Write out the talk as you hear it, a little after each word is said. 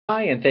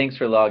Hi, and thanks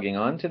for logging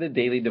on to the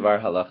Daily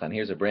DVAR Halacha. And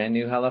here's a brand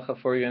new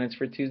halacha for you, and it's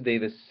for Tuesday,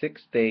 the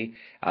 6th day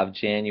of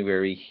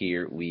January.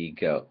 Here we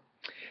go.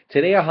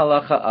 Today a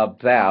halacha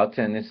about,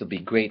 and this will be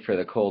great for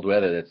the cold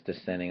weather that's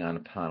descending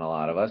upon a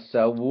lot of us.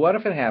 So what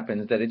if it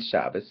happens that it's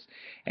Shabbos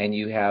and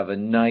you have a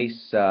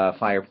nice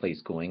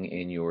fireplace going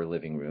in your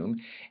living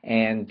room,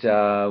 and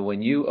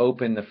when you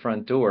open the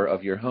front door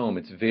of your home,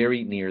 it's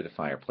very near the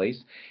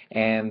fireplace,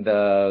 and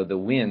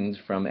the wind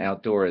from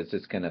outdoors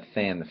is going to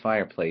fan the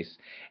fireplace.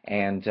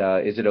 And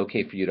is it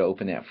okay for you to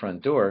open that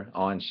front door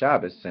on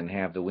Shabbos and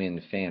have the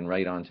wind fan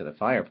right onto the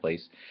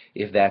fireplace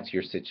if that's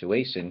your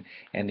situation?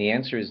 And the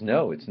answer is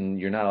no.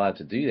 You're not allowed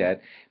to do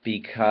that,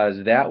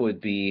 because that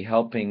would be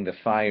helping the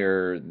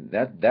fire.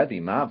 That'd be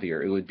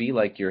mavir. It would be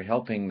like you're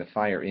helping the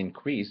fire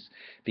increase,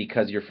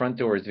 because your front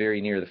door is very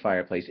near the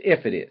fireplace,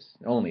 if it is,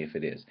 only if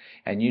it is.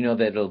 And you know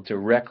that it'll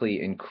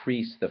directly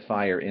increase the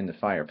fire in the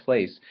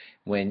fireplace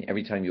when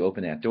every time you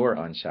open that door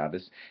on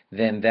Shabbos.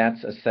 Then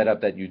that's a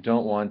setup that you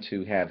don't want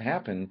to have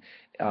happen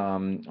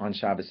on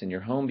Shabbos in your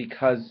home,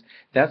 because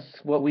that's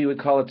what we would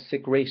call a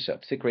psik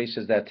resha. Psik resha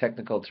is that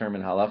technical term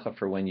in halacha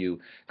for when you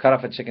cut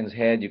off a chicken's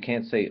head. You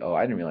can't say, "Oh,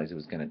 I didn't realize it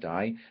was going to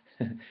die."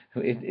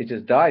 It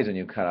just dies when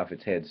you cut off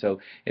its head. So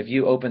if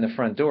you open the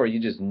front door, you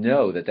just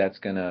know that that's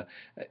going to,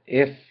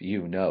 if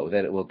you know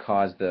that it will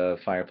cause the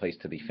fireplace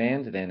to be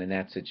fanned, then in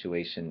that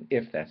situation,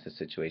 if that's the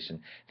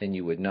situation, then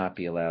you would not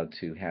be allowed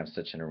to have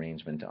such an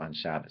arrangement on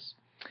Shabbos.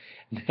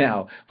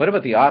 Now, what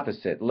about the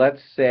opposite?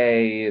 Let's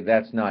say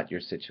that's not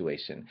your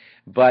situation,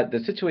 but the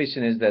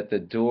situation is that the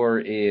door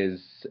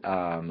is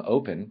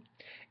open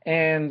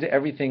and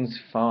everything's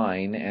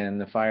fine, and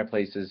the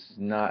fireplace is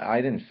not, I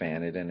didn't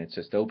fan it and it's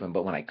just open,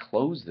 but when I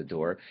close the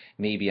door,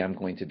 maybe I'm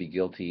going to be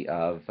guilty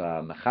of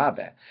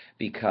mechabe,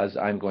 because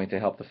I'm going to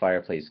help the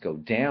fireplace go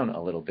down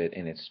a little bit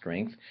in its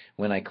strength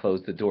when I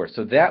close the door.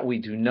 So that we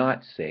do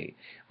not say.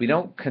 We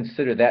don't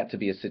consider that to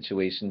be a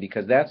situation,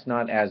 because that's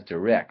not as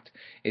direct.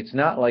 It's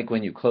not like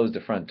when you close the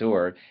front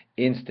door,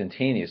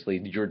 instantaneously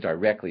you're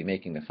directly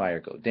making the fire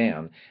go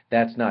down.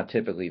 That's not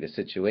typically the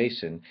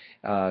situation.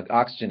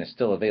 Oxygen is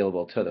still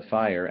available to the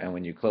fire, and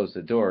when you close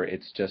the door,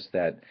 it's just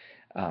that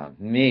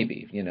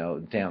maybe,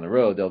 down the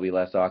road there'll be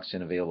less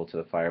oxygen available to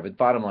the fire. But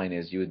bottom line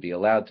is, you would be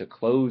allowed to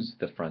close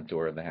the front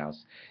door of the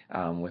house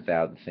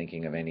without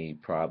thinking of any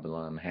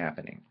problem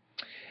happening.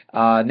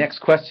 Next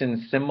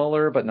question,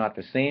 similar but not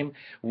the same.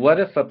 What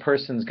if a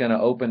person's going to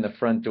open the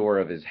front door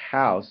of his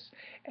house,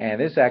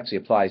 and this actually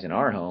applies in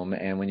our home,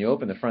 and when you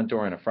open the front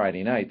door on a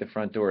Friday night, the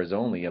front door is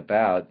only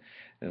about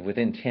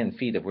within 10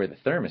 feet of where the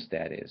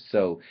thermostat is.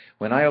 So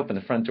when I open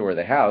the front door of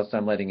the house,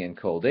 I'm letting in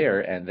cold air,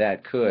 and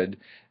that could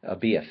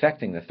be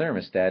affecting the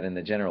thermostat and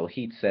the general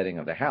heat setting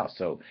of the house.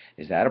 So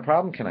is that a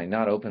problem? Can I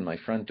not open my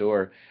front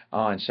door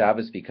on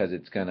Shabbos because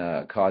it's going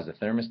to cause the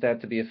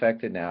thermostat to be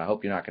affected? Now, I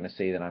hope you're not going to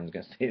say that I'm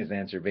going to say this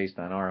answer based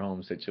on our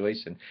home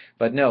situation.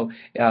 But no,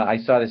 I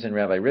saw this in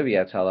Rabbi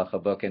Riviat's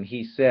halacha book, and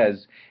he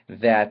says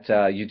that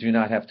you do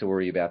not have to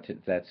worry about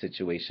that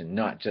situation,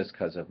 not just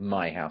because of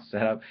my house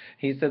setup.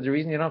 He said the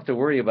reason you don't have to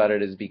worry about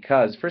it is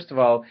because, first of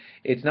all,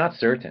 it's not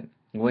certain.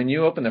 When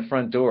you open the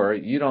front door,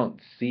 you don't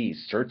see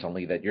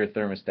certainly that your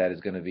thermostat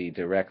is going to be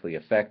directly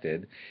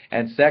affected.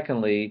 And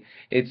secondly,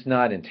 it's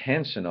not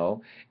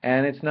intentional,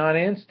 and it's not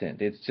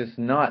instant. It's just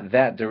not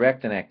that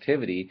direct an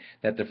activity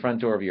that the front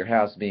door of your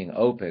house being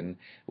open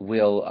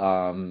will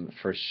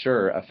for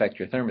sure affect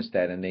your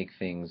thermostat and make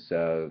things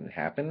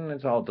happen.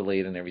 It's all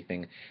delayed and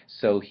everything.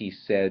 So he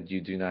said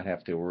you do not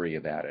have to worry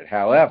about it.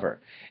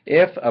 However,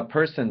 if a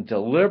person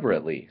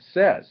deliberately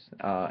says,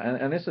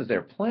 and this is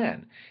their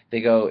plan, they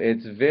go,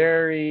 it's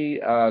very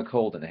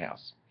cold in the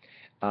house.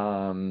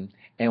 And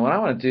what I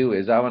want to do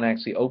is I want to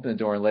actually open the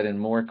door and let in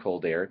more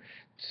cold air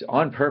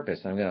on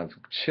purpose. I'm going to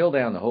chill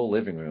down the whole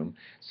living room,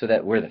 so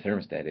that where the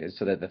thermostat is,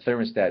 so that the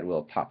thermostat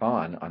will pop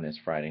on this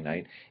Friday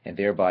night and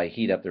thereby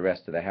heat up the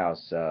rest of the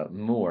house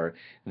more.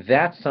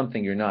 That's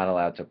something you're not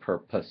allowed to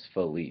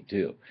purposefully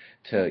do,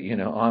 to,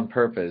 on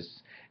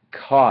purpose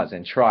cause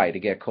and try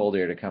to get cold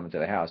air to come into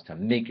the house to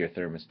make your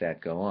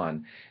thermostat go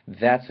on.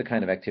 That's the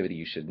kind of activity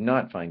you should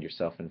not find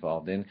yourself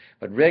involved in.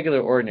 But regular,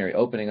 ordinary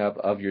opening up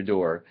of your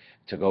door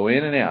to go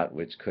in and out,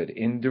 which could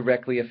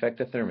indirectly affect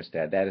the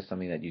thermostat, that is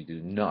something that you do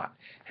not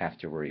have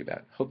to worry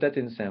about. Hope that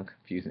didn't sound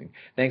confusing.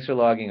 Thanks for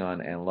logging on,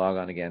 and log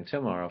on again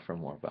tomorrow for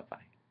more. Bye-bye.